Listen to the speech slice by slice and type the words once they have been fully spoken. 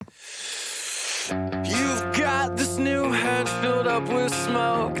up with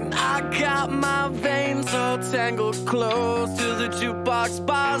smoke, and I got my veins all tangled close to the jukebox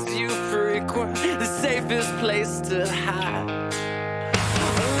bars you frequent, the safest place to hide.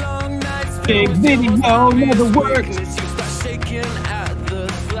 A long night's Big video never works. You start shaking at the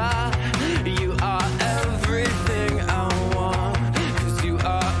thought. You are everything I want, 'cause you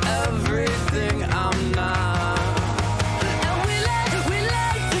are everything I'm not. And we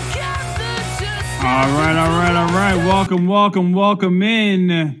like together just All right. Welcome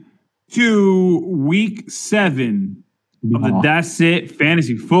in to week 7 of the That's It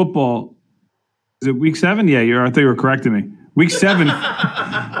Fantasy Football. Is it week 7? Yeah, I thought you were correcting me. Week 7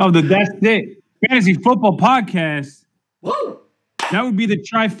 of the That's It Fantasy Football Podcast. Woo! That would be the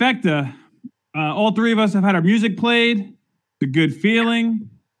trifecta. All three of us have had our music played. It's a good feeling.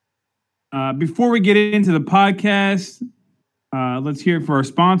 Before we get into the podcast, let's hear it for our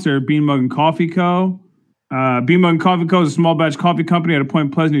sponsor, Bean Mug and Coffee Co. Bean Mug and Coffee Co. is a small batch coffee company out of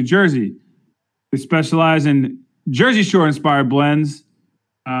Point Pleasant, New Jersey. They specialize in Jersey Shore-inspired blends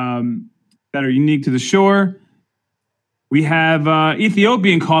that are unique to the shore. We have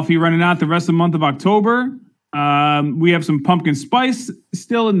Ethiopian coffee running out the rest of the month of October. We have some pumpkin spice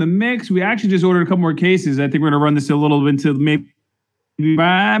still in the mix. We actually just ordered a couple more cases. I think we're going to run this a little bit until maybe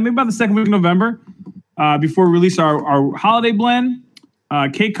about the second week of November before we release our holiday blend.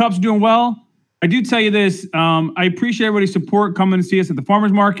 K-Cup's doing well. I do tell you this. I appreciate everybody's support coming to see us at the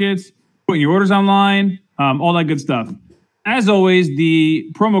farmers markets, putting your orders online, all that good stuff. As always, the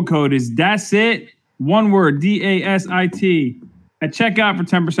promo code is DASIT, one word, DASIT, at checkout for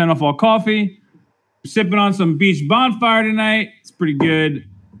 10% off all coffee. We're sipping on some Beach Bonfire tonight. It's pretty good.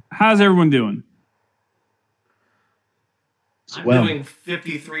 How's everyone doing? I'm doing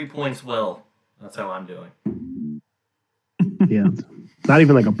 53 points well. That's how I'm doing. Yeah, it's not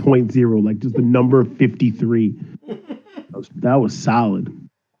even like a 0.0, like just the number 53. That was solid.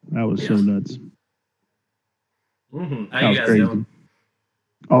 That was so nuts. Mm-hmm. That How was you guys crazy. doing?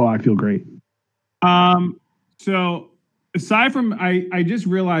 Oh, I feel great. So aside from, I just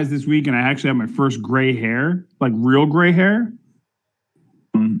realized this week, and I actually have my first gray hair, like real gray hair.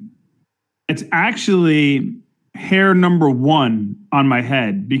 It's actually hair number 1 on my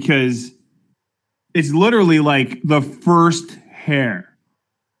head because it's literally like the first hair.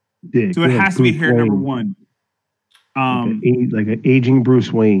 Yeah, So it has to be hair number 1. Like an aging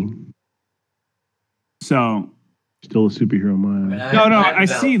Bruce Wayne. So Still a superhero in my eyes. No, have I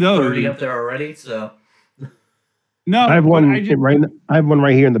about see those. 30 up there already, so. no, I have but one I just- I have one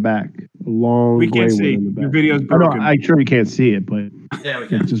right here in the back. A long We gray can't one see. in the back. Your video's I know, broken. I'm sure you can't see it, but Yeah, we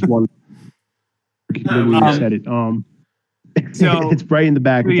can. it's just one. Maybe you said it. So- it's bright in the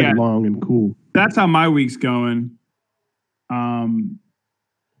back. It's yeah. like long and cool. That's how my week's going. 2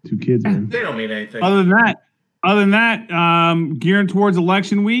 kids, man. They don't mean anything. Other than that, gearing towards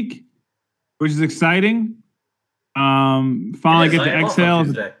election week, which is exciting. Finally Yes, get I to am off on exhale as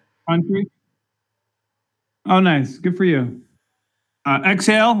a Tuesday. country. Oh, nice. Good for you.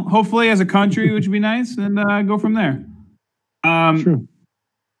 Exhale, hopefully, as a country, which would be nice, and go from there. True.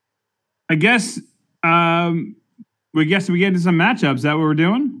 I guess we get into some matchups. Is that what we're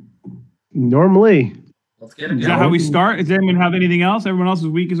doing? Normally, Let's get it Is that going. how we start? Does anyone have anything else? Everyone else's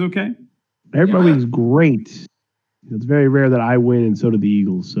week is okay? everybody's great. It's very rare that I win, and so do the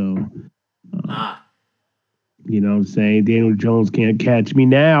Eagles. So, you know what I'm saying? Daniel Jones can't catch me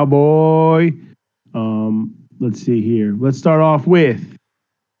now, boy. Let's see here. Let's start off with,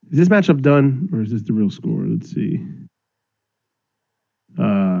 is this matchup done, or is this the real score? Let's see.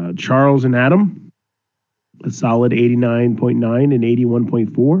 Charles and Adam, a solid 89.9 and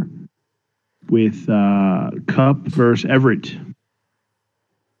 81.4, with Cup versus Everett,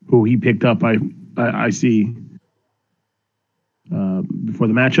 who he picked up, I see, before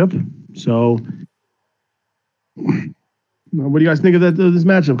the matchup. So, what do you guys think of this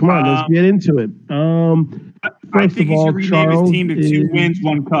matchup? Come on, let's get into it. I First think of he all, should rename Charles his team to 2 wins,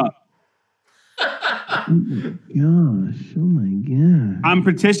 1 cup. Oh my god! I'm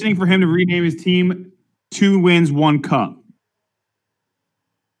petitioning for him to rename his team 2 wins, 1 cup.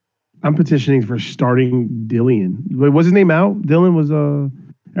 I'm petitioning for starting Dillian. Wait, was his name out? Dylan was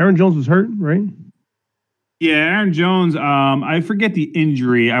Aaron Jones was hurt, right? Yeah, Aaron Jones. I forget the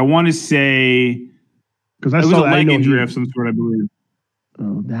injury. I want to say Because it I was saw a that, I leg know injury he- of some sort, I believe.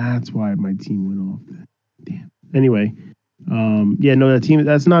 Oh, that's why my team went off. Damn. Anyway, that team,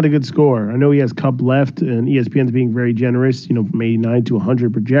 that's not a good score. I know he has Cup left, and ESPN's being very generous, from 89 to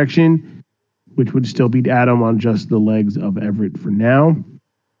 100 projection, which would still beat Adam on just the legs of Everett for now.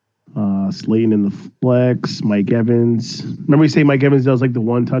 Slayton in the flex, Mike Evans. Remember we say Mike Evans does like the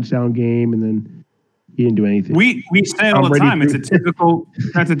 1 touchdown game, and then He didn't do anything. We say it all the time. That's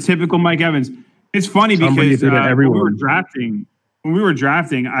a typical Mike Evans. It's funny because when we were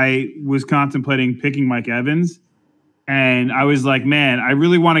drafting, I was contemplating picking Mike Evans, and I was like, man, I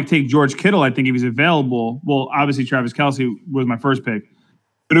really want to take George Kittle. I think he was available. Well, obviously Travis Kelce was my first pick,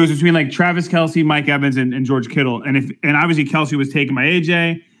 but it was between like Travis Kelce, Mike Evans, and George Kittle. And obviously Kelce was taking my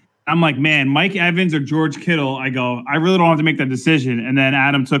AJ. I'm like, man, Mike Evans or George Kittle. I go, I really don't have to make that decision. And then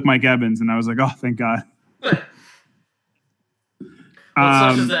Adam took Mike Evans, and I was like, oh, thank God.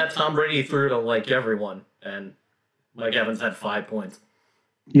 Such as that Tom Brady threw to like everyone, and Mike Evans had 5 points.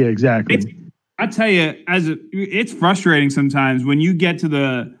 Yeah, exactly. I tell you, it's frustrating sometimes when you get to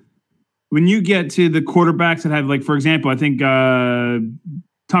the quarterbacks that have, like, for example, I think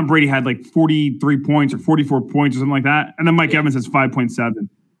Tom Brady had like 43 points or 44 points or something like that, and then Mike Evans has 5.7.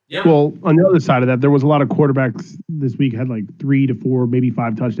 Yep. Well, on the other side of that, there was a lot of quarterbacks this week had like 3 to 4, maybe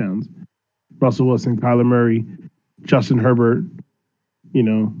 5 touchdowns. Russell Wilson, Kyler Murray, Justin Herbert. You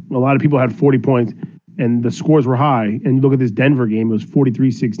know, a lot of people had 40 points, and the scores were high. And look at this Denver game; it was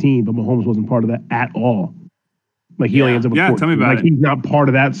 43-16, but Mahomes wasn't part of that at all. Like he only ends up with 14. Tell me about it. He's not part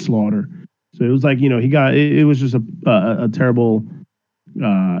of that slaughter. So it was like, you know, he got it was just a terrible.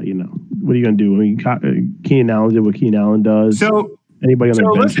 You know, what are you gonna do? I mean, Keenan Allen did what Keenan Allen does. So anybody on the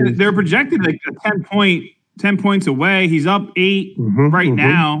bench? Listen, they're projected like 10 points away. He's up 8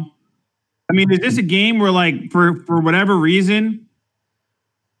 now. I mean, is this a game where, like, for whatever reason,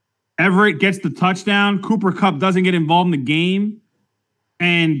 Everett gets the touchdown, Cooper Kupp doesn't get involved in the game,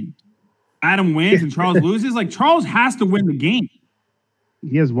 and Adam wins and Charles loses? Like, Charles has to win the game.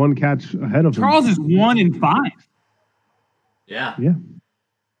 He has one catch ahead of him. Charles is 1-5. Yeah. Yeah.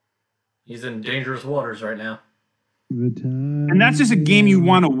 He's in dangerous waters right now. And that's just a game you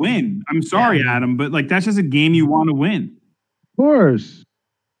want to win. I'm sorry, Adam, but like that's just a game you want to win. Of course.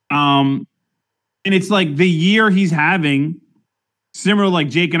 And it's like the year he's having, similar like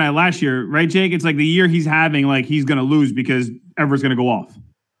Jake and I last year, right, Jake? It's like the year he's having, like he's going to lose because Everett's going to go off.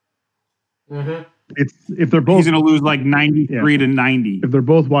 Mm-hmm. It's if they're both, he's going to lose like 93 to 90. If they're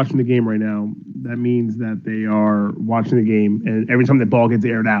both watching the game right now, that means that they are watching the game, and every time the ball gets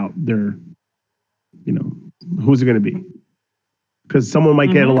aired out, they're, you know, who's it going to be? Because someone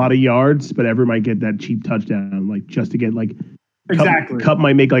might get a lot of yards, but Everett might get that cheap touchdown, like just to get like exactly. Cup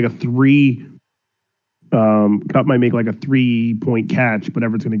might make like a 3-point catch, but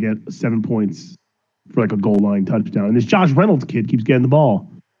Everett's going to get 7 points for like a goal line touchdown. And this Josh Reynolds kid keeps getting the ball.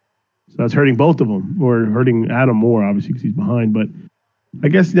 So that's hurting both of them, or hurting Adam more, obviously, because he's behind. But I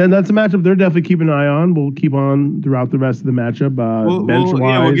guess then that's a matchup they're definitely keeping an eye on. We'll keep on throughout the rest of the matchup.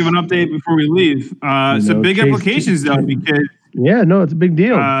 We'll give an update before we leave. Some big implications, though, because it's a big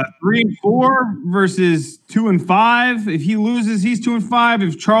deal. 3-4 versus 2-5. If he loses, he's 2-5.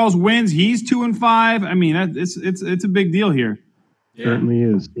 If Charles wins, he's 2-5. I mean, it's a big deal here. Yeah. Certainly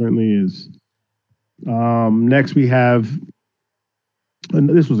is. Next we have. And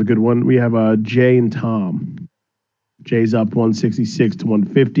this was a good one. We have Jay and Tom. Jay's up 166 to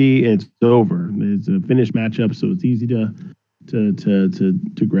 150. And it's over. It's a finished matchup, so it's easy to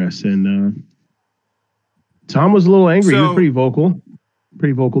digress. And Tom was a little angry. He was pretty vocal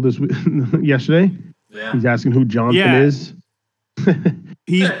this week, yesterday. Yeah. He's asking who Jonathan is.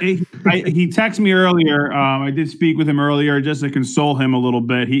 He texted me earlier. I did speak with him earlier just to console him a little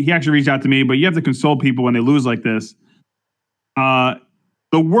bit. He actually reached out to me, but you have to console people when they lose like this.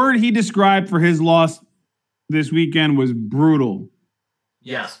 The word he described for his loss this weekend was brutal.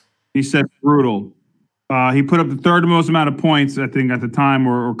 Yes. He said brutal. He put up the third most amount of points, I think, at the time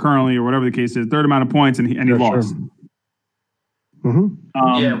or currently or whatever the case is, third amount of points, and he lost. Sure.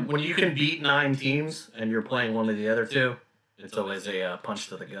 When you can beat 9 teams and you're playing one of the other two, it's always a punch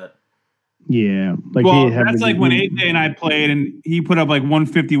to the gut. Yeah. That's like when AJ and I played and he put up like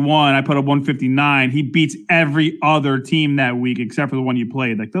 151. I put up 159. He beats every other team that week except for the one you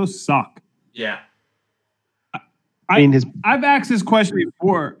played. Like, those suck. Yeah. I've asked this question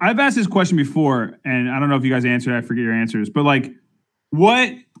before. And I don't know if you guys answered. I forget your answers. But, like,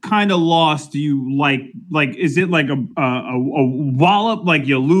 what kind of loss do you like? Like, is it like a wallop, like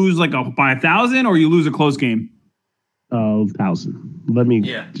you lose like by 1,000, or you lose a close game? 1,000. Let me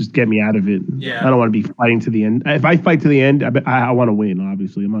just get me out of it. Yeah. I don't want to be fighting to the end. If I fight to the end, I want to win,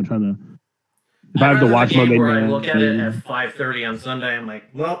 obviously. I'm not trying to. If I have to watch Monday night. I look at it at 5:30 on Sunday, I'm like,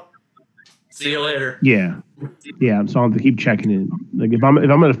 well, see you later. Yeah. Yeah. So I have to keep checking it. Like, if I'm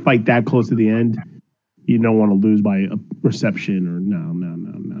going to fight that close to the end, you don't want to lose by a reception or no.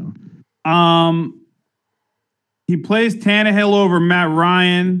 He plays Tannehill over Matt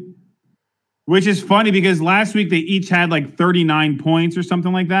Ryan, which is funny because last week they each had like 39 points or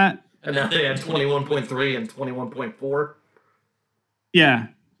something like that. And now they had 21.3 and 21.4. Yeah.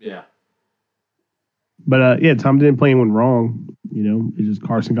 Yeah. But yeah, Tom didn't play anyone wrong. You know, it's just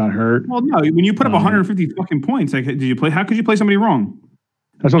Carson got hurt. Well, no, when you put up 150 fucking points, like, did you play? How could you play somebody wrong?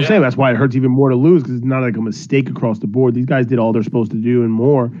 That's what I'm saying. That's why it hurts even more to lose because it's not like a mistake across the board. These guys did all they're supposed to do and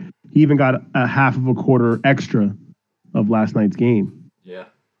more. He even got a half of a quarter extra of last night's game. Yeah.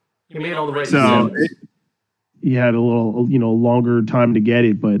 He made all the right So decisions. He had a little, longer time to get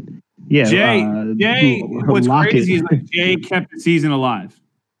it, but yeah. Jay, what's crazy is like Jay kept the season alive.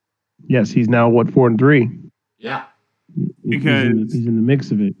 Yes, he's now 4-3. Yeah. Because he's in the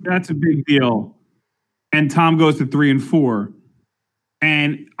mix of it. That's a big deal. And Tom goes to 3-4.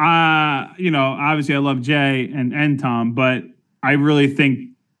 And obviously I love Jay and Tom, but I really think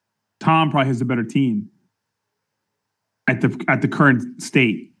Tom probably has the better team at the current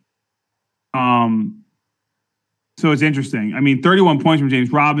state. So it's interesting. I mean, 31 points from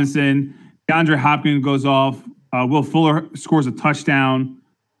James Robinson. DeAndre Hopkins goes off. Will Fuller scores a touchdown.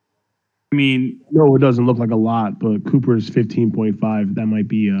 I mean, no, it doesn't look like a lot, but Cooper's 15.5. That might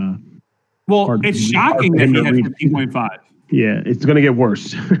be well, it's shocking that he had 15.5. Yeah, it's going to get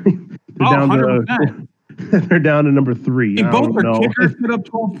worse. They're down to number 3. Hey, both their kickers put up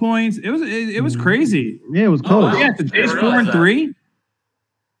 12 points. It was crazy. Yeah, it was close. Oh, yeah, so Jay's 4-3.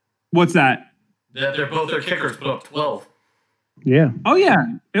 What's that? They're both their kickers put up 12. Yeah. Oh yeah,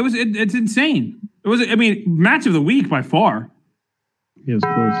 it's insane. It was match of the week by far. Yeah, it was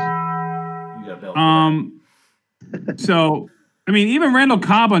close. You got Bill. So even Randall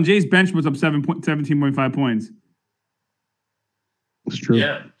Cobb on Jay's bench was up 17.5 points. It's true.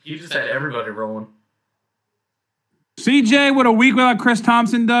 Yeah, he just had everybody rolling. CJ, what a week without Chris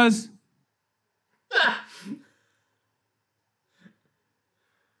Thompson does.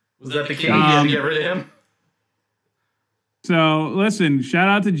 Was that the king? You had to get rid of him? So listen, shout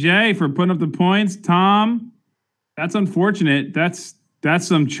out to Jay for putting up the points. Tom, that's unfortunate. That's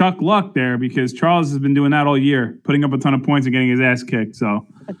some Chuck luck there because Charles has been doing that all year, putting up a ton of points and getting his ass kicked. So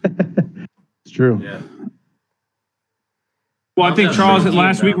it's true. Yeah. Well, I think Charles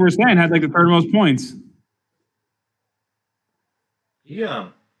last week we were saying had like the third most points. Yeah.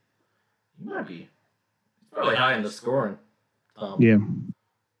 He might be. He's probably high in the scoring. Yeah.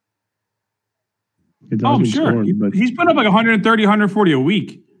 I'm sure. He's put up like 130, 140 a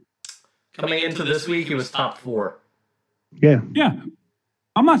week. Coming into this week, he was top 4. Yeah. Yeah.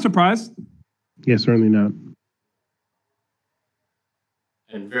 I'm not surprised. Yeah, certainly not.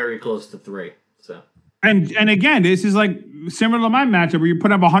 And very close to 3. So. And again, this is like similar to my matchup where you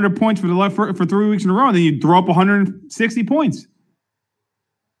put up 100 points for 3 weeks in a row, and then you throw up 160 points.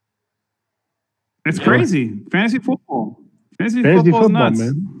 It's crazy. Fantasy football. Fantasy football is nuts.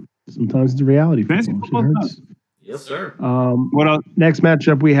 Man. Sometimes it's a reality. Fantasy football is nuts. Yes, sir. What else? Next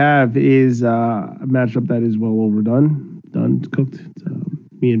matchup we have is a matchup that is well overdone. It's cooked. It's,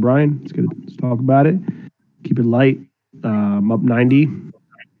 me and Brian. Let's talk about it. Keep it light. I'm up 90.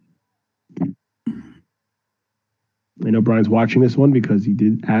 I know Brian's watching this one because he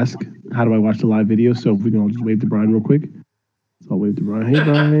did ask, how do I watch the live video? So if we can all just wave to Brian real quick. So I'll wave to Brian. Hey,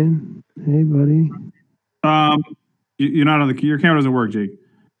 Brian. Hey, buddy. You're not on your camera doesn't work, Jake.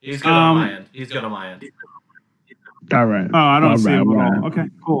 He's good on my end. He's good on my end. All right. Oh, I don't see him at all. Okay,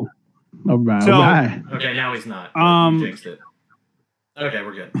 cool. All right. So, all right. Okay, now he's not. You jinxed it. Okay,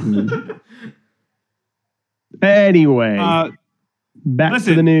 we're good. Anyway, back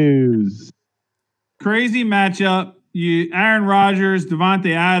to the news. Crazy matchup. Aaron Rodgers,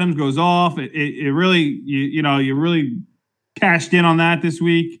 Devontae Adams goes off. It really you really cashed in on that this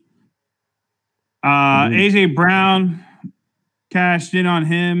week. AJ Brown cashed in on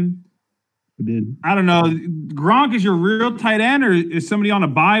him. We did. I don't know. Gronk is your real tight end, or is somebody on a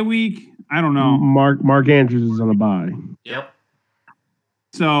bye week? I don't know. Mark Andrews is on a bye. Yep.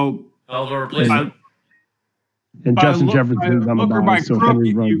 So I'll replace him. And Justin Jefferson's on the bye. So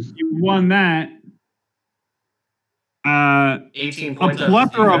Henry runs. You won that. 18 points. A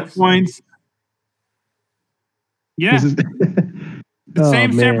plethora of points. Yeah. The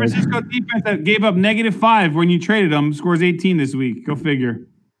same San Francisco defense that gave up -5 when you traded them scores 18 this week. Go figure.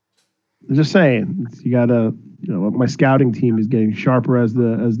 I'm just saying, you gotta. My scouting team is getting sharper as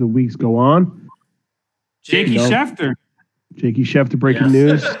the weeks go on. Jakey Schefter. Jakey Schefter breaking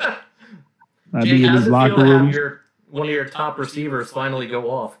news. I'd be in his locker room. One of your top receivers finally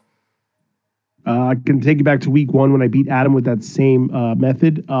go off. I can take you back to week 1 when I beat Adam with that same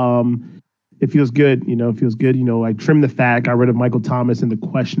method. It feels good. It feels good. I trimmed the fat, got rid of Michael Thomas and the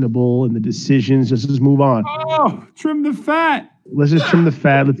questionable and the decisions. Just move on. Oh, trim the fat. Let's just trim the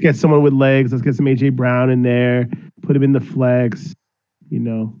fat. Let's get someone with legs. Let's get some AJ Brown in there. Put him in the flex. you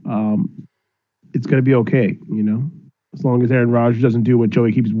know, it's going to be okay, you know, as long as Aaron Rodgers doesn't do what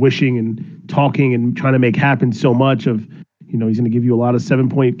Joey keeps wishing and talking and trying to make happen so much of, you know, he's going to give you a lot of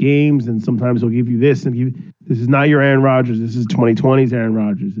 7-point games and sometimes he'll give you this and this is not your Aaron Rodgers. This is 2020's Aaron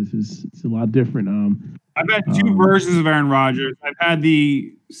Rodgers. It's a lot different. I've had two versions of Aaron Rodgers. I've had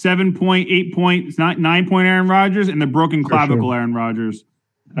the 7-point, 8-point, it's not 9-point Aaron Rodgers and the broken clavicle Aaron Rodgers.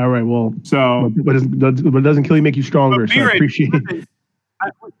 All right, well, so but it doesn't kill you, make you stronger. So I appreciate it.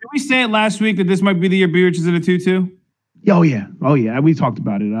 Did we say it last week that this might be the year B-Rich is in a tutu? Oh yeah. We talked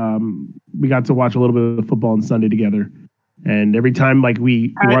about it. We got to watch a little bit of football on Sunday together, and every time like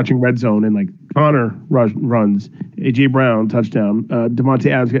we were watching Red Zone and like Connor runs, AJ Brown touchdown,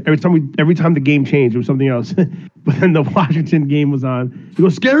 Devontae Adams. Every time the game changed, it was something else. But then the Washington game was on. He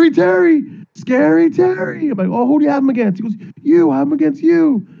goes, Scary Terry. I'm like, oh, who do you have him against? He goes, you. I have him against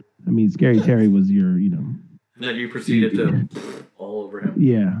you. I mean, Scary Terry was your, you know. And then you proceeded to all over him.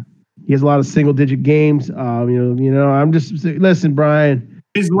 Yeah. He has a lot of single-digit games. I'm just listen, Brian.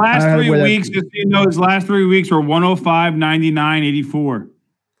 His last 3 weeks, just so you know, his last 3 weeks were 105, 99, 84.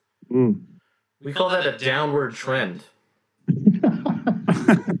 We call that a downward trend.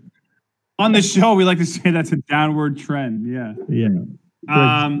 On the show, we like to say that's a downward trend. Yeah. Yeah.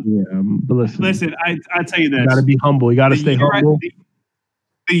 But listen, I tell you this. You got to be humble. You got to stay humble.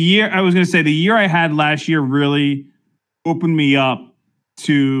 The year I had last year really opened me up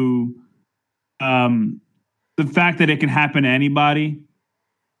to the fact that it can happen to anybody.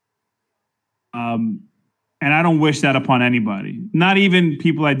 And I don't wish that upon anybody, not even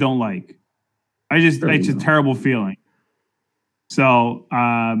people I don't like. It's a terrible feeling. So,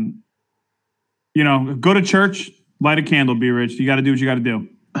 go to church, light a candle, B-Rich. You got to do what you got to do.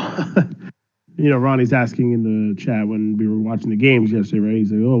 Ronnie's asking in the chat when we were watching the games yesterday, right?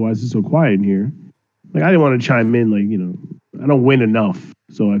 He's like, oh, why is it so quiet in here? Like, I didn't want to chime in, I don't win enough.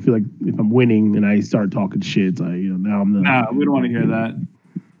 So I feel like if I'm winning and I start talking shit, it's like, now I'm the... Nah, we don't want to hear that.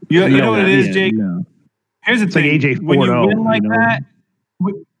 You know what it is, Jake? No. Here's the thing. Like AJ 4-0, when you win like that,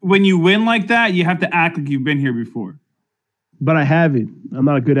 when you win like that, you have to act like you've been here before. But I haven't. I'm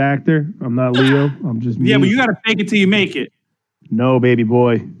not a good actor. I'm not Leo. I'm just me. Yeah, but you got to fake it till you make it. No, baby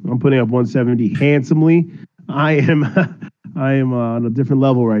boy. I'm putting up 170 handsomely. I am on a different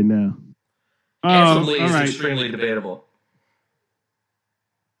level right now. Handsomely is extremely debatable.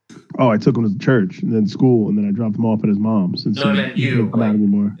 Oh, I took him to church and then school, and then I dropped him off at his mom's. And no, I meant you. Come out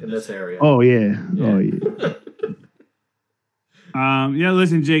anymore. In this area. Oh, yeah.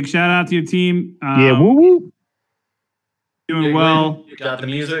 Listen, Jake, shout out to your team. Woo-woo. Doing well. You got the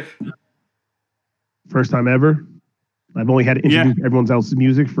music? First time ever. I've only had to introduce everyone else's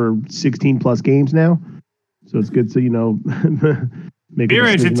music for 16 plus games now. So it's good to, make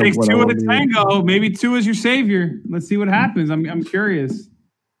B-Rich, it takes two of the tango. Maybe two is your savior. Let's see what happens. I'm curious.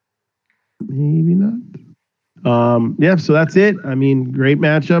 Maybe not. So that's it. I mean, great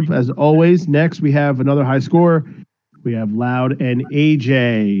matchup as always. Next, we have another high scorer. We have Loud and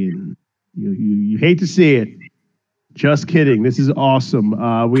AJ. You hate to see it. Just kidding. This is awesome.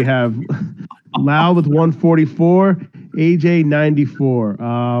 We have Loud with 144, AJ 94.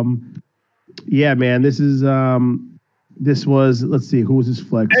 Man, this was, let's see, who was his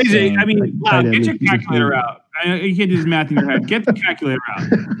flex? AJ, Loud, get your calculator out. You can't do this math in your head. Get the calculator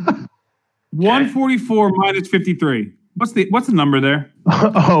out. 144 minus 53. What's the number there?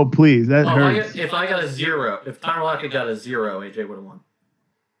 Oh, please. That hurts. If I got a 0, if Tyler Lockett got a 0, AJ would have won.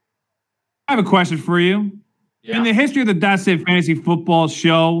 I have a question for you. Yeah. In the history of the That's It Fantasy Football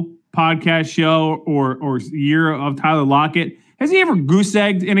show, podcast show, or year of Tyler Lockett, has he ever goose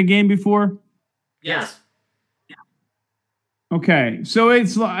egged in a game before? Yes. Okay, so it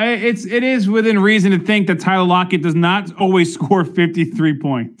is within reason to think that Tyler Lockett does not always score 53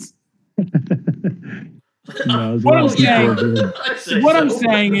 points. What I'm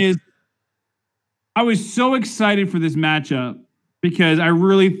saying is, I was so excited for this matchup because I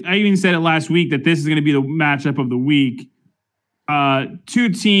even said it last week that this is going to be the matchup of the week. Two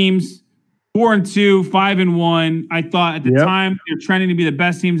teams, 4-2, 5-1. I thought at the time they're trending to be the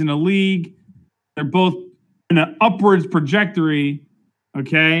best teams in the league. They're both in an upwards trajectory.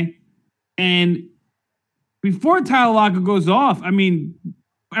 Okay, and before Tyler Lockett goes off,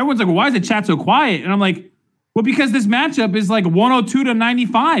 everyone's like, why is the chat so quiet? And I'm like, well, because this matchup is like 102 to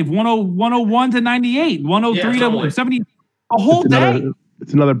 95, 101 to 98, 103 to 70, a whole day.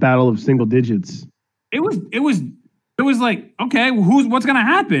 It's another battle of single digits. It was like, okay, what's going to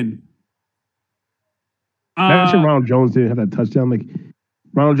happen? Actually, Ronald Jones didn't have that touchdown. Like,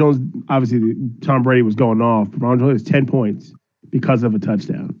 Ronald Jones, obviously, Tom Brady was going off. But Ronald Jones has 10 points because of a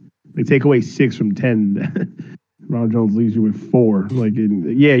touchdown. They take away 6 from 10. Ron Jones leaves you with 4. Like,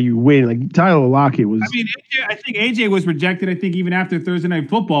 you win. Like Tyler Lockett was. I mean, I think AJ was projected. I think even after Thursday Night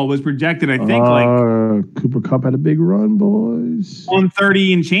Football was projected. I think like Cooper Kupp had a big run, boys.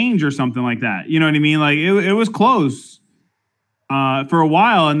 130 and change or something like that. You know what I mean? Like it was close for a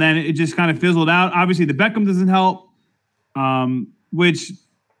while, and then it just kind of fizzled out. Obviously, the Beckham doesn't help, which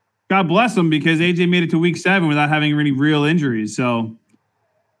God bless him because AJ made it to week 7 without having any real injuries. So.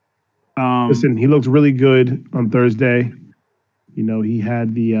 Listen, he looked really good on Thursday. You know, he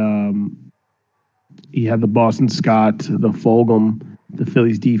had the Boston Scott, the Fulgham, the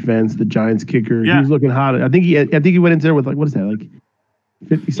Phillies defense, the Giants kicker. Yeah. He was looking hot. I think he went into there with like, what is that, like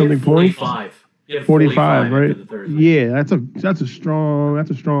 50 something points? 45. 45, right? Yeah, that's a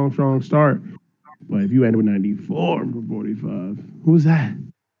strong start. But if you end with 94 from 45, who was that?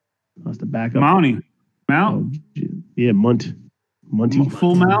 That's the backup. Mount. Oh, yeah, Monty.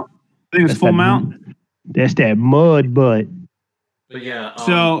 Full Mount. I think it's full mount. That's that mud butt. But yeah,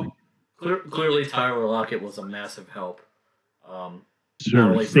 so clearly Tyler Lockett was a massive help.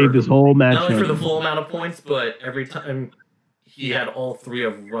 Sure, saved his whole matchup. Not only for the full amount of points, but every time he had all 3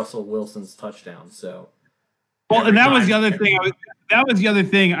 of Russell Wilson's touchdowns. So, well, and that was the other thing.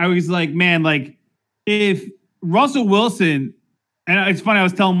 I was like, man, like if Russell Wilson, and it's funny. I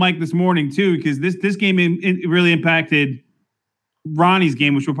was telling Mike this morning too because this game it really impacted Ronnie's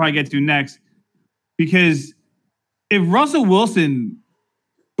game, which we'll probably get to next, because if Russell Wilson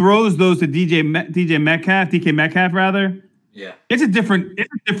throws those to DK Metcalf rather, yeah, it's a different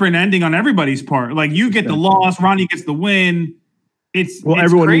ending on everybody's part. Like you get the loss, Ronnie gets the win. It's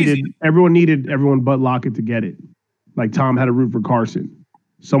everyone crazy. needed everyone but Lockett to get it. Like Tom had to root for Carson.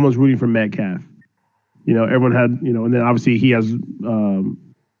 Someone's rooting for Metcalf. You know, everyone had, and then obviously he has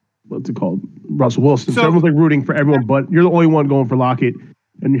what's it called? Russell Wilson. So everyone's like rooting for everyone, but you're the only one going for Lockett.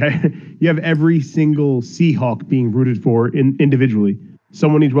 And you have every single Seahawk being rooted for individually.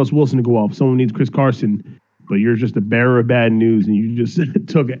 Someone needs Russell Wilson to go off. Someone needs Chris Carson. But you're just a bearer of bad news, and you just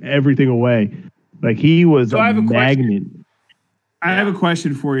took everything away. Like he was a magnet. I have a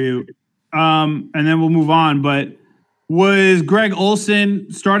question for you, and then we'll move on. But was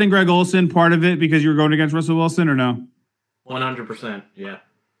starting Greg Olsen part of it because you were going against Russell Wilson or no? 100%, yeah.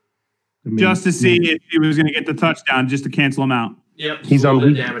 Just to see if he was going to get the touchdown, just to cancel him out. Yep. He's on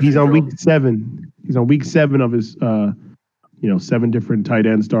week 7. He's on week 7 of his 7 different tight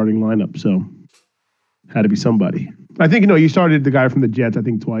end starting lineup. So had to be somebody. I think you started the guy from the Jets. I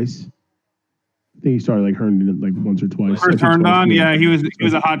think twice. I think he started like Herndon like once or twice. First turned on, yeah. He was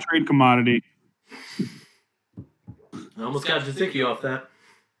a hot trade commodity. I almost got Jazicki off that.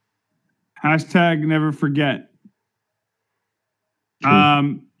 Hashtag never forget.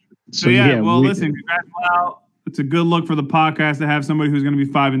 So listen, congrats, Val. It's a good look for the podcast to have somebody who's going to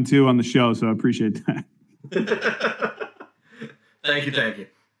be 5-2 on the show. So I appreciate that. Thank you.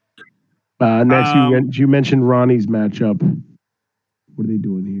 Next, you mentioned Ronnie's matchup. What are they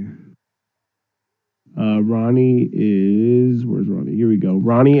doing here? Where's Ronnie? Here we go.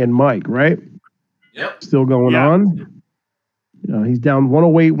 Ronnie and Mike, right? Yep. Still going on. He's down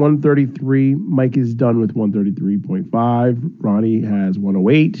 108, 133. Mike is done with 133.5. Ronnie has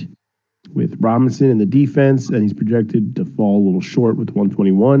 108 with Robinson in the defense, and he's projected to fall a little short with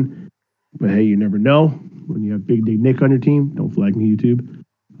 121. But hey, you never know. When you have Big Dick Nick on your team, don't flag me, YouTube.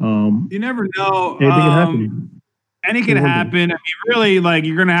 You never know. Anything can happen. Anything can happen. I mean, really, like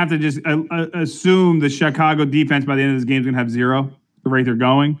you're going to have to just assume the Chicago defense by the end of this game is going to have 0, the rate they're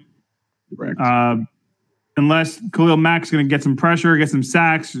going. Correct. Unless Khalil Mack's going to get some pressure, get some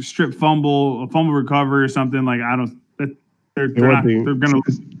sacks, strip fumble, a fumble recovery or something. Like I don't. They're going to.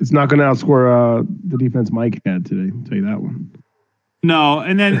 It's not going to outscore the defense Mike had today. I'll tell you that one. No,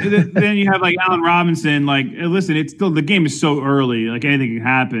 and then then you have like Allen Robinson. Like, listen, it's still the game is so early. Like anything can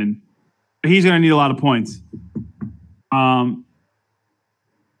happen. But he's going to need a lot of points. Yeah,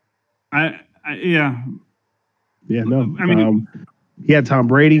 no. I mean, he had Tom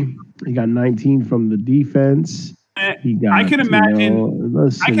Brady. He got 19 from the defense. I can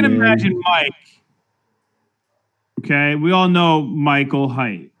imagine Mike. Okay, we all know Michael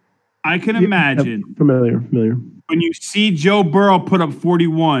Height. I can imagine. Familiar. When you see Joe Burrow put up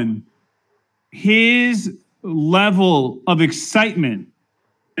 41, his level of excitement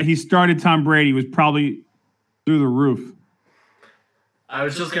that he started Tom Brady was probably through the roof. I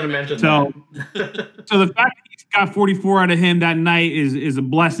was just going to mention that. So the fact that he's got 44 out of him that night is a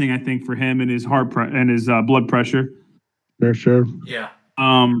blessing, I think, for him and his his blood pressure. For sure. Yeah.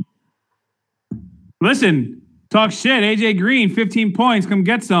 Listen, talk shit. AJ Green, 15 points. Come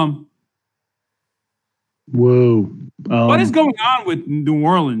get some. Whoa. What is going on with New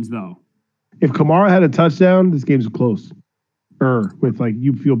Orleans, though? If Kamara had a touchdown, this game's close. With like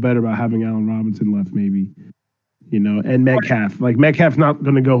you feel better about having Allen Robinson left, maybe. And Metcalf. Like Metcalf's not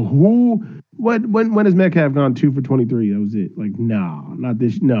gonna go. When has Metcalf gone 2 for 23? That was it. Like, no, not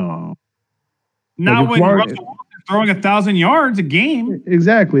this. No. Not Like, when Russell Wilson's throwing 1,000 yards a game.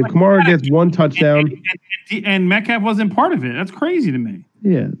 Exactly. If Kamara gets one touchdown, and Metcalf wasn't part of it. That's crazy to me.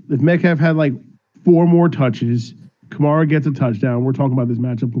 yeah. If Metcalf had like 4 more touches, Kamara gets a touchdown. We're talking about this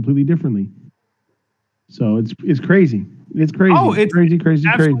matchup completely differently. So it's crazy. It's crazy. Oh, it's crazy.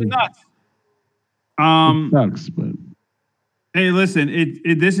 Absolutely nuts. It sucks, but hey, listen,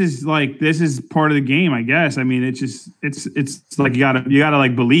 this is part of the game, I guess. I mean, it's like you gotta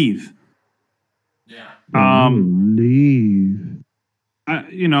like believe. Yeah. believe.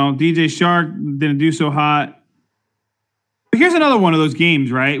 DJ Shark didn't do so hot. But here's another one of those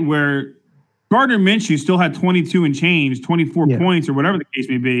games, right, where Gardner Minshew still had 22 and change, 24 points, or whatever the case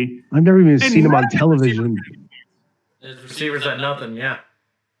may be. I've never even seen him on television. His receivers at nothing, yeah.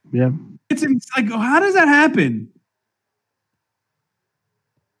 Yeah. It's like, how does that happen?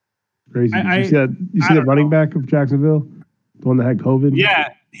 Crazy. You see that running back of Jacksonville? The one that had COVID? Yeah.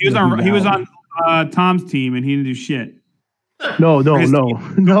 He was on Tom's team and he didn't do shit. No. To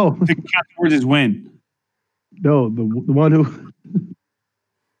count towards his win. No, the one who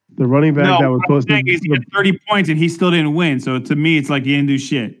the running back that was supposed to he had 30 points and he still didn't win. So to me, it's like he didn't do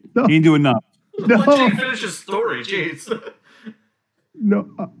shit. No. He didn't do enough. No. Let you finish his story, jeez. No,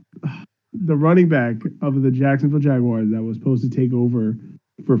 the running back of the Jacksonville Jaguars that was supposed to take over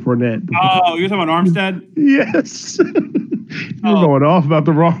for Fournette. Oh, you're talking about Armstead? Yes. You're going off about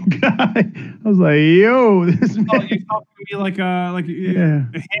the wrong guy. I was like, yo, this man. You're talking to me yeah.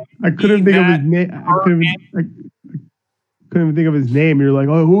 I couldn't think of his name. I couldn't even think of his name. You're like,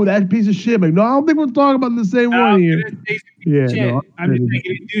 oh, who that piece of shit? I'm like, no, I don't think we're talking about the same one here. Yeah, I'm just saying he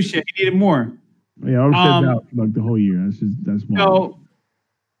didn't do shit. He needed more. Yeah, Armstead's out like the whole year. That's why. So,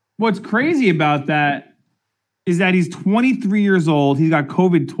 what's crazy about that is that he's 23 years old. He's got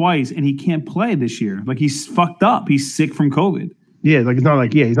COVID twice, and he can't play this year. Like, he's fucked up. He's sick from COVID. Yeah, like he's not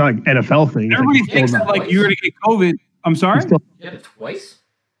like NFL thing. Everybody thinks that like you're gonna get COVID. I'm sorry. You had it twice?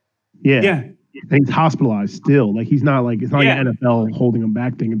 Yeah. Yeah. And he's hospitalized still. Like he's not like it's not like an NFL holding him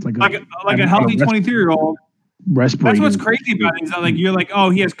back thing. It's like a healthy 23-year-old. Respirator. That's what's crazy about it. Is that like you're like, oh,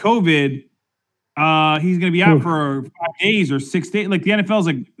 he has COVID. He's gonna be out for 5 days or 6 days. Like the NFL is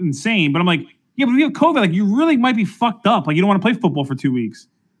like insane. But I'm like, yeah, but if you have COVID, like you really might be fucked up. Like you don't want to play football for 2 weeks.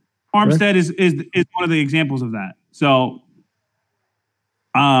 Armstead is one of the examples of that. So,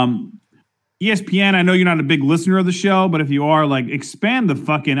 ESPN, I know you're not a big listener of the show, but if you are, like, expand the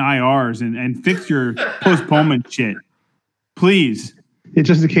fucking IRs and fix your postponement shit, please. It's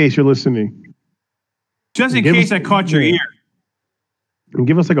just in case you're listening. Just in case I caught your ear. And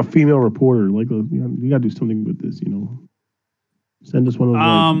give us like a female reporter. Like you got to do something with this. Send us one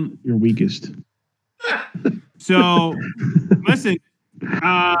of your weakest. So, listen.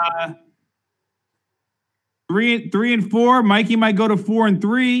 3 and 4. Mikey might go to 4 and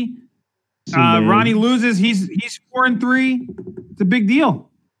 3. Ronnie loses. He's 4 and 3. It's a big deal.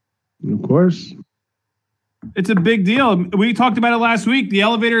 Of course. It's a big deal. We talked about it last week. The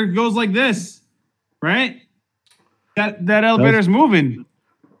elevator goes like this, right? That elevator's moving.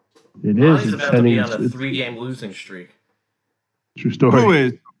 It is. Ronnie's about to be on a 3-game losing streak. True story. Who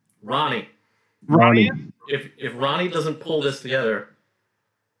is? Ronnie. If Ronnie doesn't pull this together,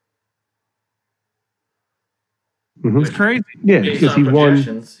 it's crazy. Yeah, based because on he won.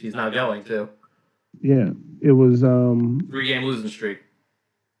 projections, he's not going to. Yeah, it was 3-game losing streak.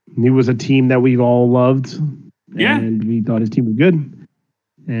 He was a team that we've all loved. Yeah. And we thought his team was good.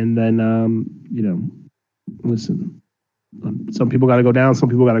 And then listen, some people got to go down, some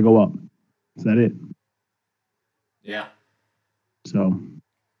people got to go up. Is that it? Yeah. So,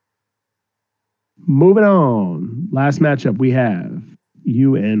 moving on. Last matchup we have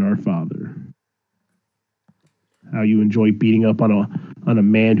you and our father. How you enjoy beating up on a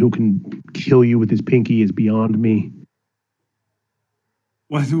man who can kill you with his pinky is beyond me.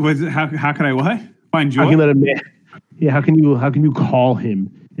 How can I what? Find joy? How can you let a man? Yeah, how can you call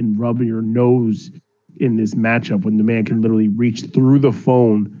him and rub your nose in this matchup when the man can literally reach through the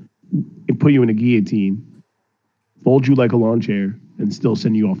phone and put you in a guillotine, fold you like a lawn chair, and still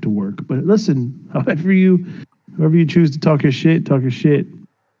send you off to work? But listen, however you choose to talk your shit, talk your shit.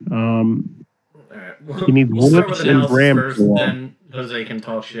 You need whips and rams. First, then Jose can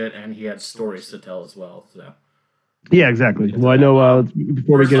talk shit, and he had stories to tell as well. So. Yeah, exactly. Well, I know.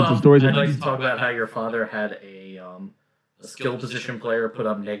 Before we get into stories, I'd like to talk about how your father had a skill position player put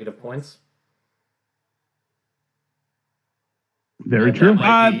up negative points. Very true.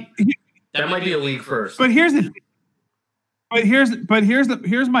 That might be a league first. But here's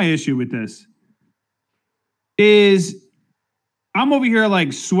my issue with this. Is I'm over here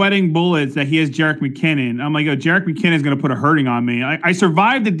like sweating bullets that he has Jerick McKinnon. I'm like, oh, Jerick McKinnon is going to put a hurting on me. I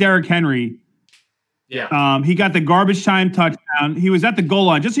survived the Derrick Henry. Yeah. He got the garbage time touchdown. He was at the goal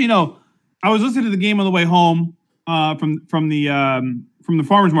line. Just so you know, I was listening to the game on the way home from the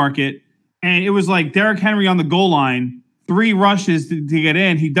farmer's market, and it was like Derrick Henry on the goal line, 3 rushes to get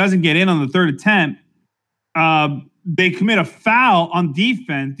in. He doesn't get in on the third attempt. They commit a foul on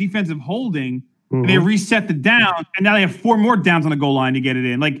defensive holding. And they reset the down, and now they have 4 more downs on the goal line to get it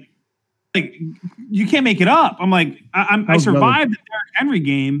in. Like you can't make it up. I'm like, I survived the Derrick Henry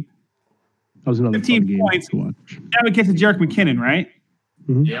game. That was another 15 points. to watch. Now it gets to Jerick McKinnon, right?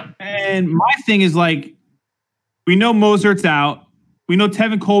 Mm-hmm. Yeah. And my thing is like, we know Mosert's out. We know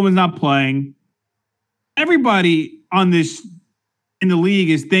Tevin Coleman's not playing. Everybody on this in the league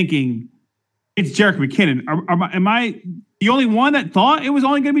is thinking it's Jerick McKinnon. Am I the only one that thought it was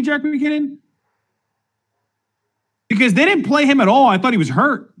only going to be Jerick McKinnon? Because they didn't play him at all. I thought he was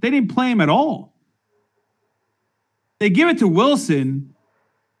hurt. They didn't play him at all. They give it to Wilson.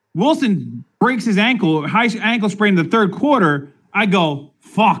 Wilson breaks his ankle, high ankle sprain in the third quarter. I go,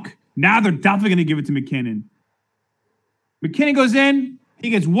 fuck. Now they're definitely going to give it to McKinnon. McKinnon goes in. He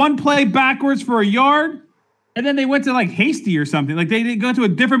gets 1 play backwards for a yard. And then they went to like Hasty or something. Like they go to a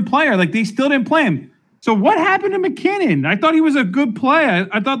different player. Like they still didn't play him. So what happened to McKinnon? I thought he was a good play.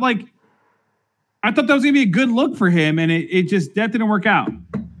 I thought that was gonna be a good look for him, and it just that didn't work out.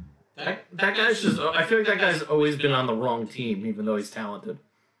 That guy's just. I feel like that guy's always been on the wrong team, even though he's talented.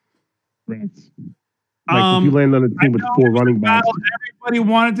 Right. Like if you land on a team with 4 running backs. Everybody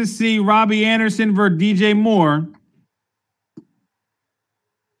wanted to see Robbie Anderson versus DJ Moore.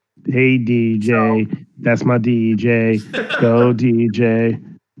 Hey DJ, that's my DJ. Go DJ.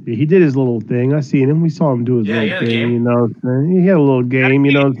 Yeah, he did his little thing. I seen him. We saw him do his little thing. You know what I'm saying? He had a little game.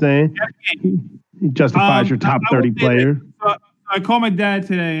 You know what I'm saying? He justifies your top 30 player. I call my dad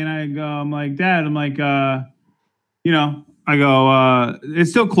today, and I'm like, Dad,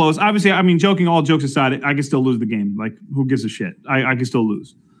 it's still close. Obviously, I mean, joking, all jokes aside, I can still lose the game. Like, who gives a shit? I can still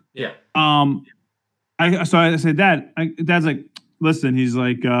lose. Yeah. I said, Dad's like, listen, he's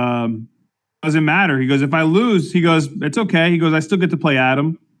like, doesn't matter. He goes, if I lose, he goes, it's okay. He goes, I still get to play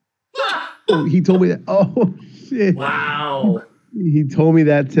Adam. Oh, he told me that. Oh, shit. Wow. He told me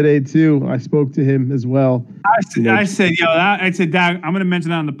that today, too. I spoke to him as well. I said, Dad, I'm going to mention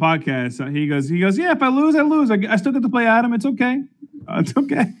that on the podcast. So he goes, yeah, if I lose, I lose. I still get to play Adam. It's okay. It's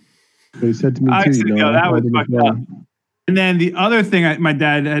okay. So he said to me, too. I said, that was fucked up. And then the other thing my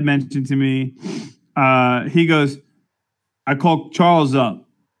dad had mentioned to me, he goes, I called Charles up.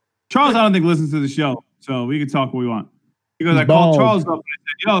 Charles, I don't think listens to the show, so we can talk what we want. He goes, I called Charles up.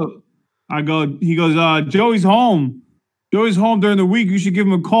 And I said, he goes, Joey's home. Joey's home during the week. You should give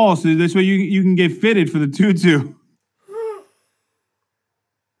him a call so this way you can get fitted for the tutu.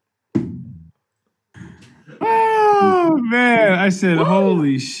 Oh, man. I said,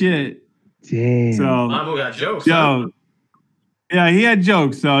 holy shit. Damn. So, Mambo got jokes. Yo. Yeah, he had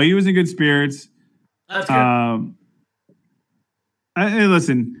jokes, so he was in good spirits. That's good.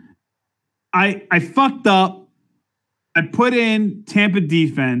 Listen, I fucked up. I put in Tampa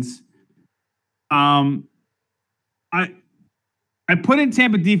defense. I put in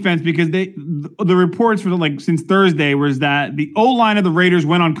Tampa defense because the reports for since Thursday was that the O-line of the Raiders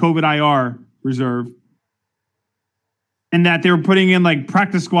went on COVID IR reserve, and that they were putting in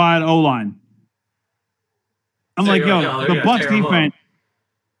practice squad O-line. I'm like, the Bucs defense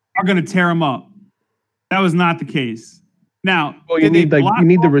are going to tear them up. That was not the case. Now, you need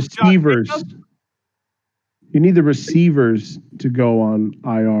the receivers. You need the receivers to go on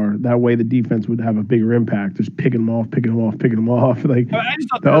IR. That way, the defense would have a bigger impact. Just picking them off. Like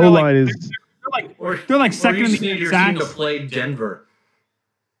the O line is. They're second in the sacks. Team to play Denver.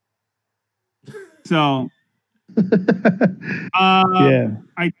 So, yeah,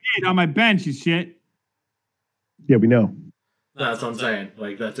 I did on my bench. You shit. Yeah, we know. That's what I'm saying.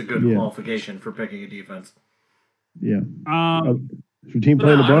 That's a good qualification for picking a defense. Yeah. Is your team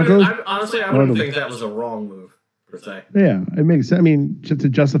playing the Broncos? Honestly, I wouldn't think that was a wrong move, per se. Yeah, it makes sense. I mean, just to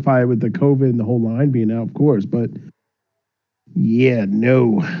justify it with the COVID and the whole line being out, of course. But, yeah,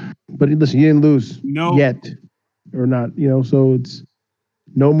 no. But listen, you didn't lose yet. Or not, so it's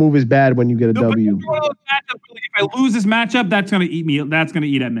no move is bad when you get a W. If I lose this matchup, that's going to eat me. That's going to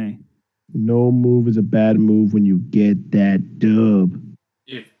eat at me. No move is a bad move when you get that dub.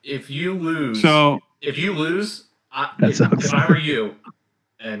 If you lose... If I were you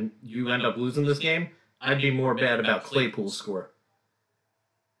and you end up losing this game, I'd be more bad about Claypool's score.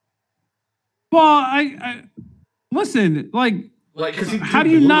 Well, I listen, like, because how do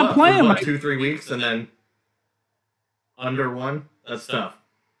you not play him? 2-3 weeks and then under one. That's tough.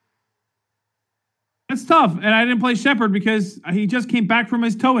 That's tough. And I didn't play Shepard because he just came back from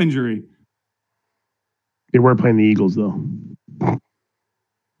his toe injury. They were playing the Eagles though. Yeah.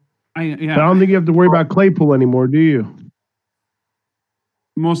 But I don't think you have to worry about Claypool anymore, do you?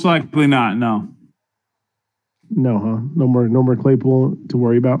 Most likely not. No. No, huh? No more Claypool to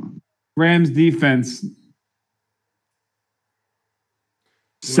worry about. Rams defense.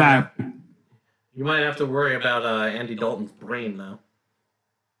 Sad. You might have to worry about Andy Dalton's brain though.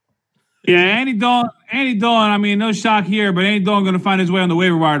 Yeah, Andy Dalton. I mean, no shock here, but Andy Dalton going to find his way on the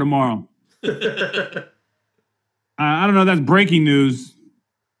waiver wire tomorrow. I don't know if that's breaking news.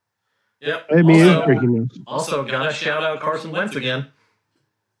 Yep. I mean, it's breaking news. Also, gotta shout out Carson Wentz again.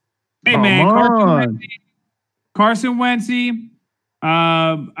 Hey man, Carson Wentz.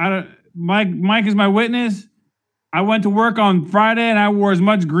 Mike is my witness. I went to work on Friday and I wore as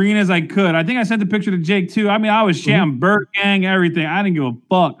much green as I could. I think I sent the picture to Jake too. I mean, I was sham, Bird Gang, everything. I didn't give a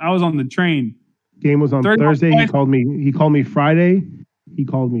fuck. I was on the train. Game was on Thursday. He called me Friday. He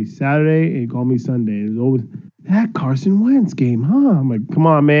called me Saturday, and he called me Sunday. It was always that Carson Wentz game, huh? I'm like, come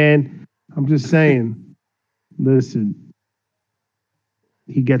on, man. I'm just saying. Listen,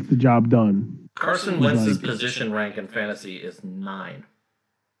 he gets the job done. Carson Wentz's position rank in fantasy is 9.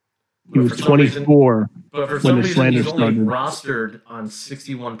 He was 24. But for some reason, he's only started. Rostered on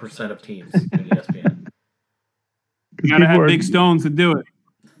 61% of teams in ESPN. You gotta have big stones to do it.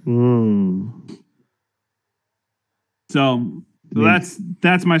 So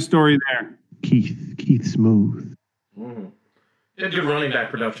that's my story there. Keith Smooth. He had good running back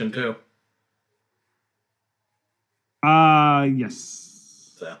production too.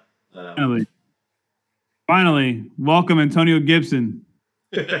 Yes. So finally, welcome Antonio Gibson.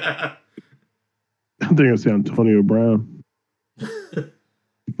 I think I say Antonio Brown.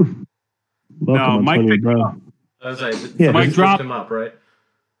 No, Mike picked him up. I was like, Mike dropped him up, right?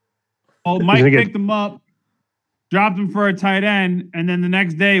 Oh, Mike picked him up, dropped him for a tight end, and then the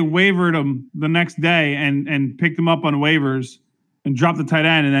next day wavered him the next day and picked him up on waivers and dropped the tight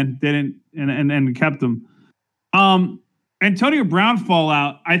end and then didn't and kept him. Antonio Brown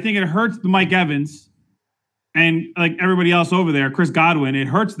fallout, I think it hurts the Mike Evans and like everybody else over there, Chris Godwin. It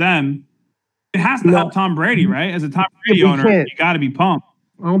hurts them. It has to help Tom Brady, right? As a Tom Brady owner, you got to be pumped.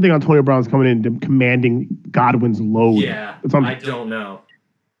 I don't think Antonio Brown's coming in commanding Godwin's load. Yeah, I don't know.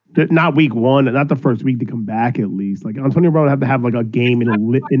 Not week one, not the first week to come back at least. Like Antonio Brown would have to have like a game It's not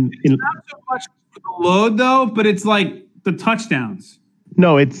so much the load though, but it's like the touchdowns.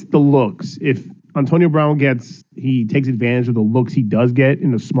 No, it's the looks. If Antonio Brown he takes advantage of the looks he does get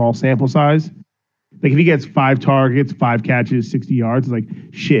in a small sample size. Like if he gets 5 targets, 5 catches, 60 yards, it's like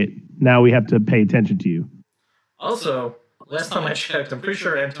shit. Now we have to pay attention to you. Also, last time I checked, I'm pretty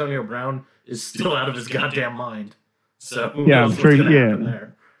sure Antonio Brown is still out of his goddamn mind. So yeah, I'm sure. Yeah,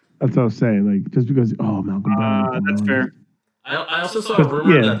 that's what I was saying. Like just because, Malcolm Brown. That's fair. I also saw a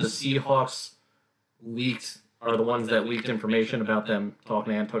rumor that the Seahawks are the ones that leaked information about them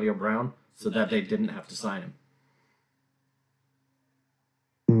talking to Antonio Brown, so that they didn't have to sign him.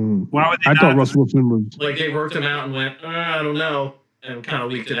 Why would they I not? thought Russell Wilson was like they worked him out and went, I don't know, and kind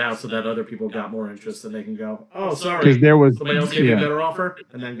of leaked it out so that other people got more interest and they can go, oh, sorry, because there was somebody else gave you a better offer,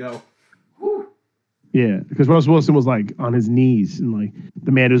 and then go, whew. Yeah, because Russell Wilson was like on his knees and like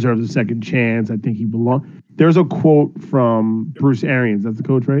the man deserves a second chance. I think he belongs. There's a quote from Bruce Arians, that's the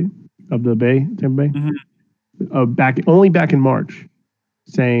coach, right, of the Tampa Bay, back in March,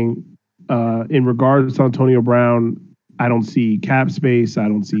 saying in regards to Antonio Brown, I don't see cap space, I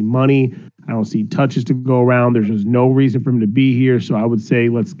don't see money, I don't see touches to go around. There's just no reason for him to be here. So I would say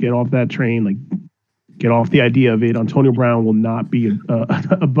let's get off that train, like get off the idea of it. Antonio Brown will not be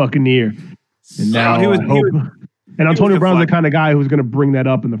a Buccaneer. And now Antonio Brown's the kind of guy who's going to bring that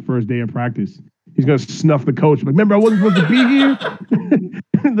up in the first day of practice. He's going to snuff the coach. Like, remember, I wasn't supposed to be here.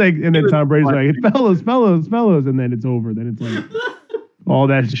 And then Tom Brady's like, fellas. And then it's over. Then it's like all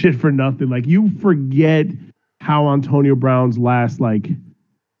that shit for nothing. Like you forget how Antonio Brown's last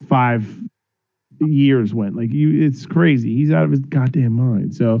 5 years went. Like it's crazy. He's out of his goddamn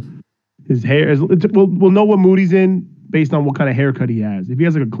mind. So his hair is, we'll know what mood he's in based on what kind of haircut he has. If he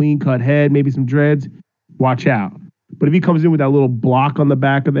has like a clean cut head, maybe some dreads, watch out. But if he comes in with that little block on the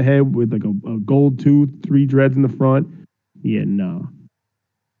back of the head with like a gold tooth, 3 dreads in the front, yeah, no.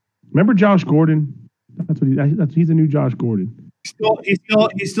 Remember Josh Gordon? He's a new Josh Gordon.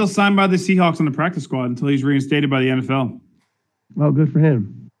 He's still signed by the Seahawks on the practice squad until he's reinstated by the NFL. Oh, good for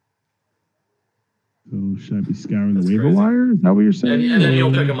him. So should I be scouring the waiver wire? Is that what you're saying? And then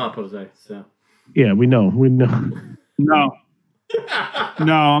you'll pick him up, Jose. So Yeah, we know. No,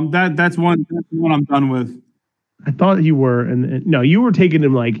 that's one I'm done with. I thought you were, and no, you were taking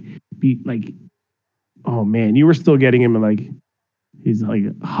him oh man, you were still getting him like his like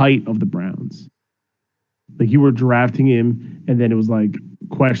height of the Browns. Like you were drafting him, and then it was like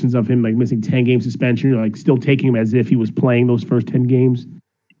questions of him like missing 10-game suspension. You're like still taking him as if he was playing those first 10 games.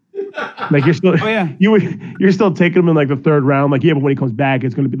 Like you're still, you're still taking him in like the third round. Like, yeah, but when he comes back,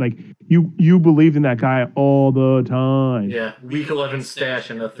 it's going to be like you believed in that guy all the time. Yeah, week 11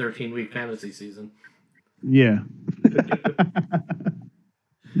 stash in a 13-week fantasy season. Yeah.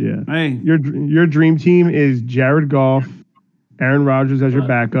 Yeah. Hey, Your dream team is Jared Goff, Aaron Rodgers as your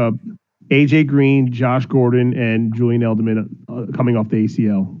backup, AJ Green, Josh Gordon, and Julian Edelman coming off the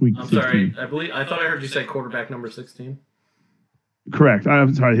ACL. I'm sorry. I thought I heard you say quarterback number 16. Correct.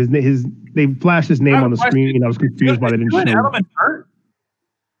 I'm sorry. They flashed his name on the screen, and I was confused why they didn't show him. Edelman hurt?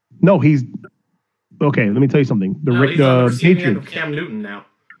 No, he's okay. Let me tell you something. He's on the receiving end of Patriots. Cam Newton now.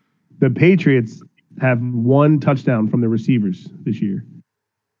 The Patriots have one touchdown from the receivers this year.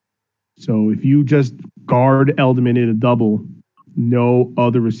 So if you just guard Edelman in a double, no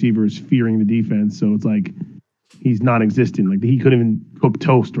other receivers fearing the defense. So it's like he's non-existent. Like he couldn't even cook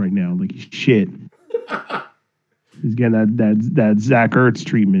toast right now. Like shit. He's getting that Zach Ertz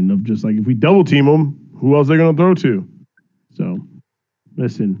treatment of just like if we double team him, who else are they gonna throw to? So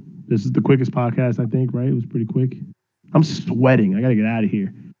listen, this is the quickest podcast I think. Right? It was pretty quick. I'm sweating. I gotta get out of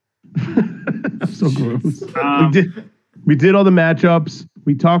here. So gross. We did all the matchups.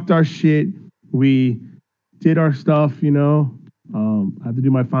 We talked our shit. We did our stuff. You know. I have to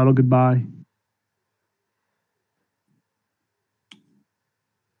do my final goodbye.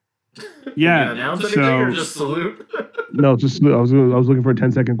 Yeah. Announce anything or just salute? No, just I was looking for a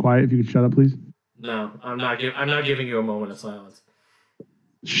 10-second quiet. If you could shut up, please. No, I'm not giving you a moment of silence.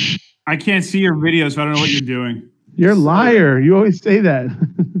 Shh. I can't see your video, so I don't know what you're doing. You're a liar. You always say that.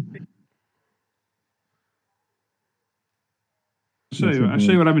 I'll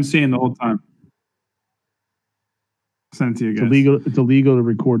show you what I've been seeing the whole time. Send it to you guys. It's illegal to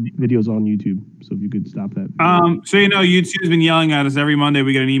record videos on YouTube. So if you could stop that. So YouTube's been yelling at us every Monday.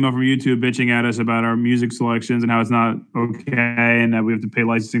 We get an email from YouTube bitching at us about our music selections and how it's not okay and that we have to pay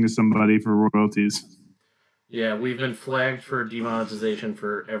licensing to somebody for royalties. Yeah, we've been flagged for demonetization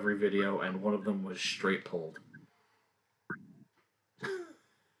for every video, and one of them was straight pulled.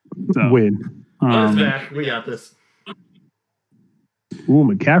 So, win. It's back. We got this. Ooh,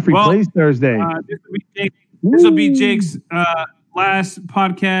 McCaffrey plays Thursday. This will be Jake's last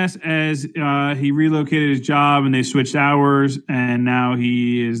podcast as he relocated his job and they switched hours, and now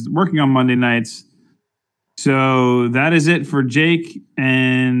he is working on Monday nights. So that is it for Jake,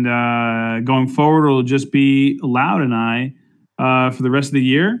 and going forward, it'll just be Loud and I for the rest of the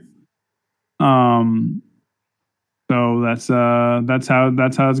year. So that's how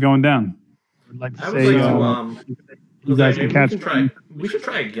it's going down. I'd like to I say, would like to you guys can catch. We should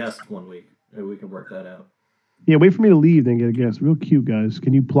try a guest one week. Maybe we can work that out. Yeah, wait for me to leave, then get a guest. Real cute, guys.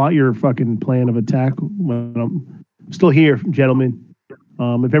 Can you plot your fucking plan of attack? When I'm still here, gentlemen.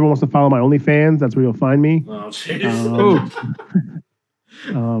 If everyone wants to follow my OnlyFans, that's where you'll find me. Oh, jeez.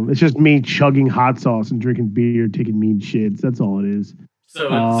 It's just me chugging hot sauce and drinking beer, taking mean shits. That's all it is. So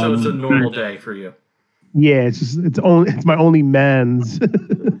it's a normal day for you. Yeah, it's my only man's.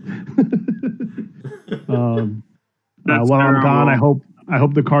 While I'm gone, I hope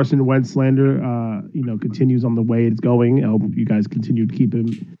the Carson Wentz slander continues on the way it's going. I hope you guys continue to keep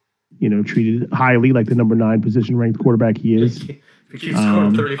him treated highly like the number 9 position ranked quarterback he is. If he keeps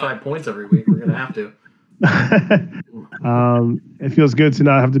scoring 35 points every week, we're gonna have to. It feels good to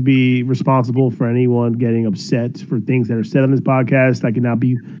not have to be responsible for anyone getting upset for things that are said on this podcast. I can now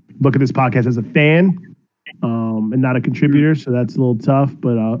look at this podcast as a fan and not a contributor, so that's a little tough,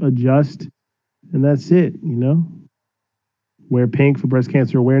 but I'll adjust, and that's it. Wear pink for breast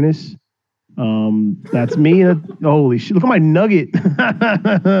cancer awareness. That's me. Holy shit! Look at my nugget.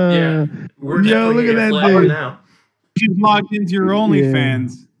 Yeah, we're look at that thing. Now. You've logged into your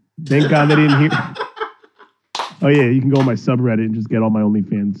OnlyFans. Thank God they didn't hear. Oh yeah, you can go on my subreddit and just get all my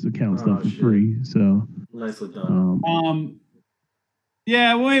OnlyFans account stuff for free. So nicely done.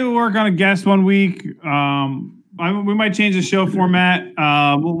 Yeah, we'll work on a guest one week. We might change the show format.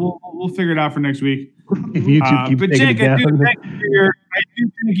 We'll figure it out for next week. If YouTube keeps but taking Jake, it down. I do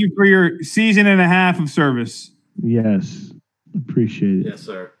thank you for your season and a half of service. Yes, appreciate it. Yes,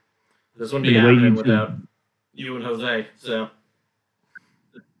 sir. This wouldn't be happening without you and Jose. So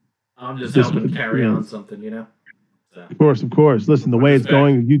I'm just helping carry on something, So. Of course. Listen, the way it's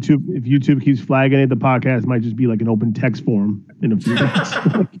going, if YouTube keeps flagging it, the podcast might just be like an open text forum in a few days.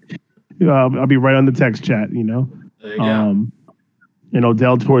 I'll be right on the text chat. You know. There you go. And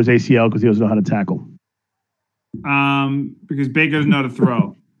Odell tore his ACL because he doesn't know how to tackle. Because Baker doesn't know how to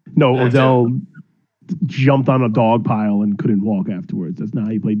throw. No, That's Odell jumped on a dog pile and couldn't walk afterwards. That's not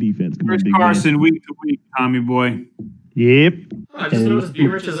how you play defense. Come on, Chris big man. Carson, week to week, Tommy boy. Yep. I just noticed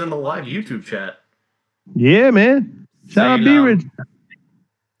B-Rich is in the live YouTube chat. Yeah, man. Shout out B-Rich.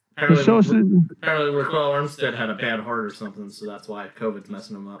 Apparently Raquel Armstead had a bad heart or something, so that's why COVID's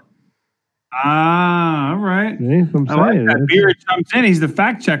messing him up. All right. Yeah, I'm I like saying. that. B-Rich jumps in. He's the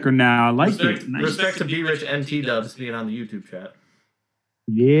fact checker now. I like Respect, it. Nice. respect to B-Rich and T-Dubs being on the YouTube chat.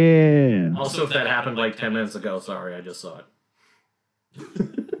 Yeah. Also, if that happened like 10 minutes ago, sorry, I just saw it.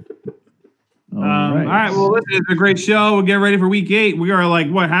 All All right. Well, this is a great show. We'll get ready for week 8. We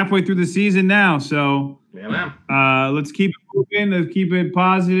are halfway through the season now. So Yeah, man. let's keep it moving. Let's keep it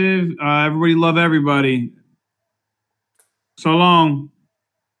positive. Everybody love everybody. So long.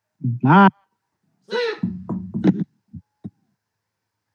 Bye. See ya.